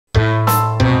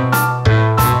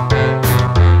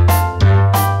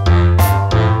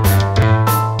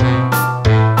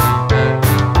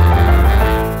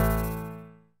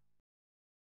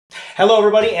Hello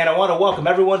everybody, and I want to welcome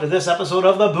everyone to this episode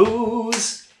of the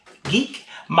Booze Geek.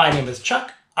 My name is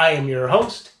Chuck. I am your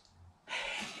host.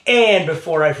 And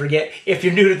before I forget, if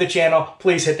you're new to the channel,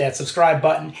 please hit that subscribe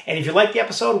button. And if you like the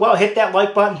episode, well, hit that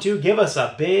like button too. Give us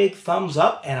a big thumbs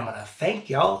up, and I'm going to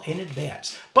thank y'all in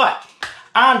advance. But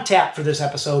on tap for this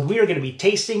episode, we are going to be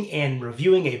tasting and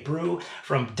reviewing a brew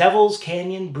from Devil's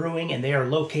Canyon Brewing, and they are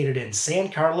located in San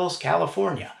Carlos,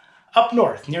 California, up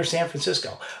north near San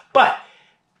Francisco. But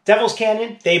Devil's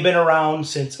Canyon, they've been around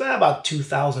since about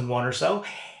 2001 or so.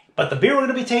 But the beer we're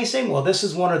going to be tasting, well, this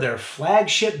is one of their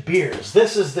flagship beers.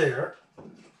 This is their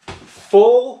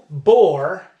Full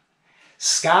Boar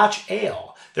Scotch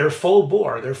Ale. Their Full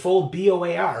Boar, their Full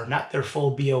B-O-A-R, not their Full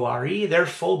B-O-R-E, their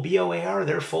Full B-O-A-R,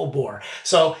 their Full Boar.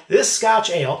 So this Scotch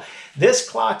Ale, this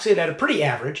clocks in at a pretty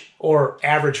average, or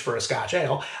average for a Scotch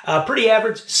Ale, pretty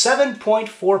average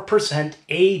 7.4%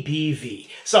 ABV.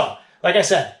 So, like I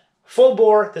said, Full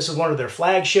Boar, this is one of their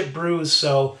flagship brews,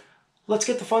 so let's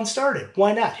get the fun started.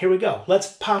 Why not? Here we go.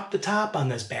 Let's pop the top on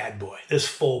this bad boy, this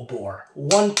Full Boar.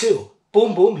 1, 2.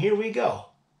 Boom, boom, here we go.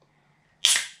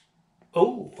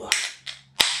 Oh.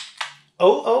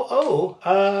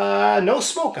 No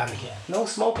smoke on the can. No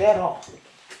smoke at all.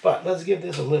 But let's give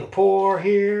this a little pour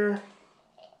here.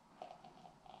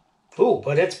 Oh,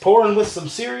 but it's pouring with some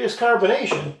serious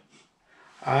carbonation.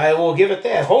 I will give it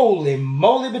that. Holy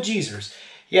moly bejeezers.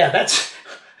 Yeah, that's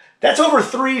over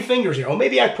 3 fingers here. Oh,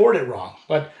 maybe I poured it wrong,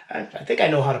 but I think I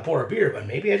know how to pour a beer, but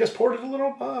maybe I just poured it a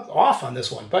little off on this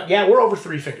one. But yeah, we're over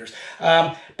 3 fingers.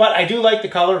 But I do like the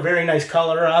color. Very nice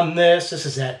color on this. This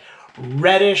is that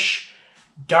reddish,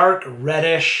 dark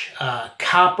reddish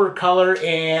copper color,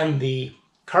 and the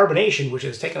carbonation, which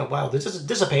has taken a while to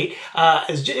dissipate,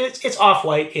 it's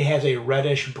off-white. It has a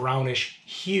reddish, brownish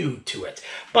hue to it.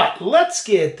 But let's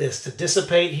get this to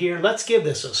dissipate here. Let's give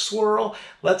this a swirl.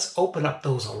 Let's open up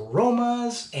those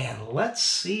aromas, and let's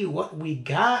see what we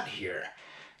got here.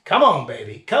 Come on,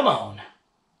 baby. Come on.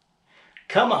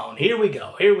 Come on. Here we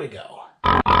go. Here we go.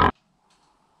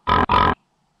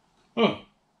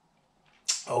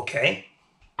 Okay.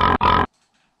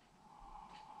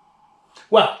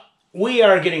 Well, we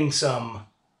are getting some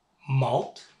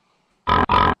malt.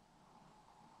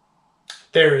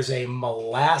 There is a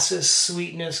molasses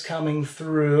sweetness coming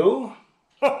through.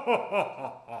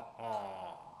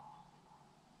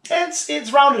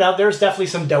 It's rounded out. There's definitely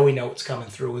some doughy notes coming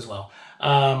through as well.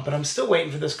 But I'm still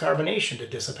waiting for this carbonation to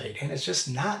dissipate, and it's just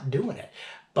not doing it.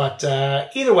 But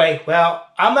either way, well,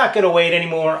 I'm not going to wait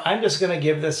anymore. I'm just going to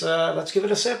give this, let's give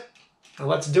it a sip.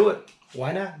 Let's do it.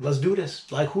 Why not? Let's do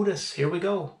this. Like who this? Here we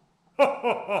go.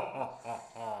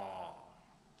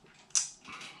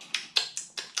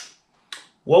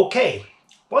 Okay,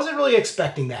 wasn't really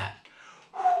expecting that.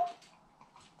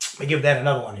 Let me give that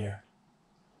another one here.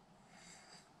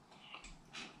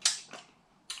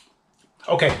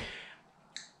 Okay,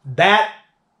 that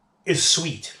is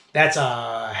sweet. That's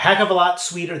a heck of a lot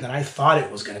sweeter than I thought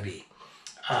it was going to be.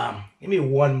 Give me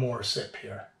one more sip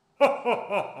here.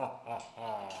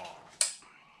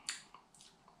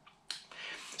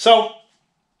 So,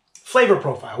 flavor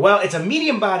profile. Well, it's a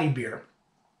medium-bodied beer.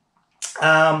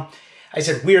 I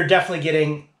said we are definitely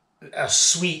getting a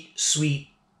sweet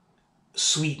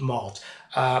malt.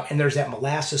 And there's that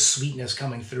molasses sweetness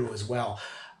coming through as well.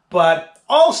 But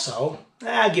also,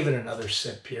 give it another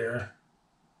sip here.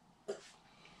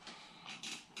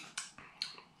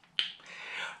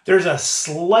 There's a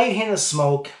slight hint of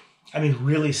smoke. I mean,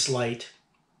 really slight.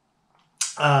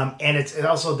 And it's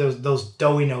also those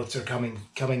doughy notes are coming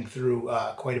through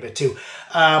quite a bit too.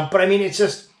 But I mean,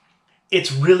 it's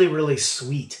really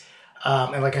sweet.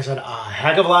 And like I said, a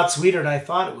heck of a lot sweeter than I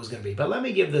thought it was going to be. But let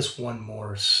me give this one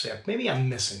more sip. Maybe I'm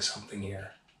missing something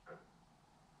here.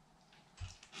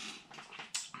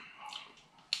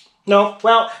 No,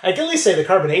 well, I can at least say the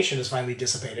carbonation is finally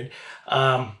dissipated.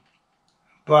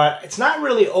 But it's not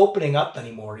really opening up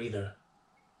anymore either.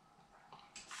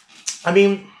 I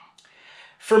mean,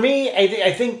 for me,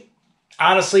 I think,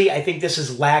 honestly, I think this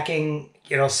is lacking,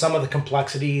 some of the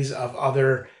complexities of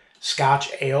other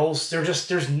Scotch ales.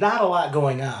 There's not a lot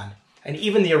going on. And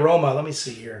even the aroma, let me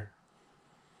see here.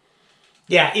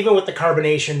 Yeah, even with the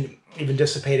carbonation even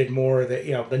dissipated more,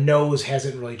 the nose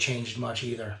hasn't really changed much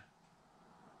either.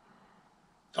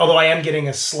 Although I am getting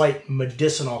a slight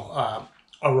medicinal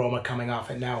aroma coming off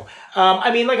it now.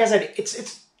 I mean, like I said,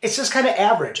 it's just kind of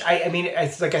average. I mean,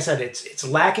 like I said, it's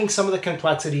lacking some of the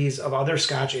complexities of other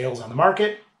Scotch ales on the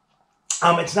market.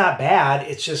 It's not bad.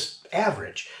 It's just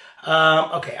average.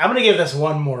 Okay, I'm going to give this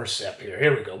one more sip here.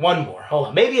 Here we go. One more. Hold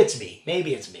on. Maybe it's me.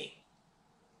 Maybe it's me.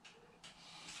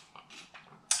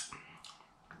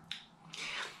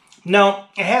 No,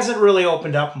 it hasn't really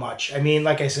opened up much. I mean,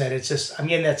 like I said, it's just, I'm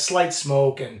getting that slight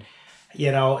smoke, and,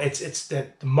 you know, it's the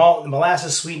malt, the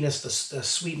molasses sweetness, the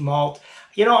sweet malt.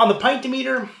 You know, on the pint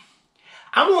meter,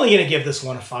 I'm only going to give this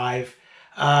one a 5.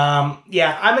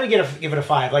 Yeah, I'm going to give it a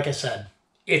 5. Like I said,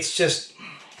 it's just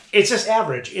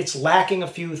average. It's lacking a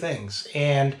few things,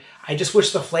 and I just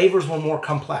wish the flavors were more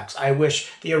complex. I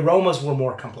wish the aromas were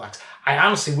more complex. I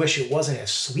honestly wish it wasn't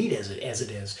as sweet as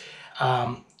it is,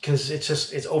 because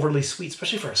it's overly sweet,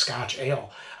 especially for a Scotch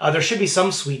ale. There should be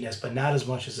some sweetness, but not as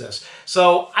much as this.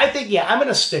 So I think, yeah, I'm going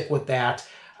to stick with that.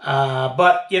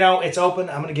 But, you know, it's open.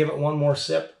 I'm going to give it one more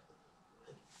sip.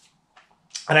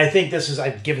 And I think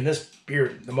I've given this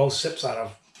beer the most sips out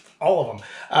of all of them.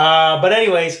 But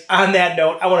anyways, on that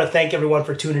note, I want to thank everyone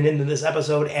for tuning into this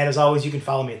episode. And as always, you can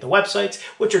follow me at the websites,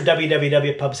 which are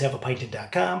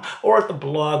www.pubshalfapinton.com, or at the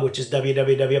blog, which is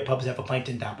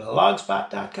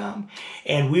www.pubshalfapinton.blogspot.com.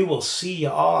 And we will see you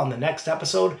all on the next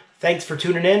episode. Thanks for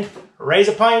tuning in. Raise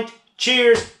a pint,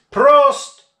 cheers,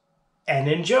 prost, and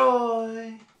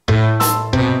enjoy.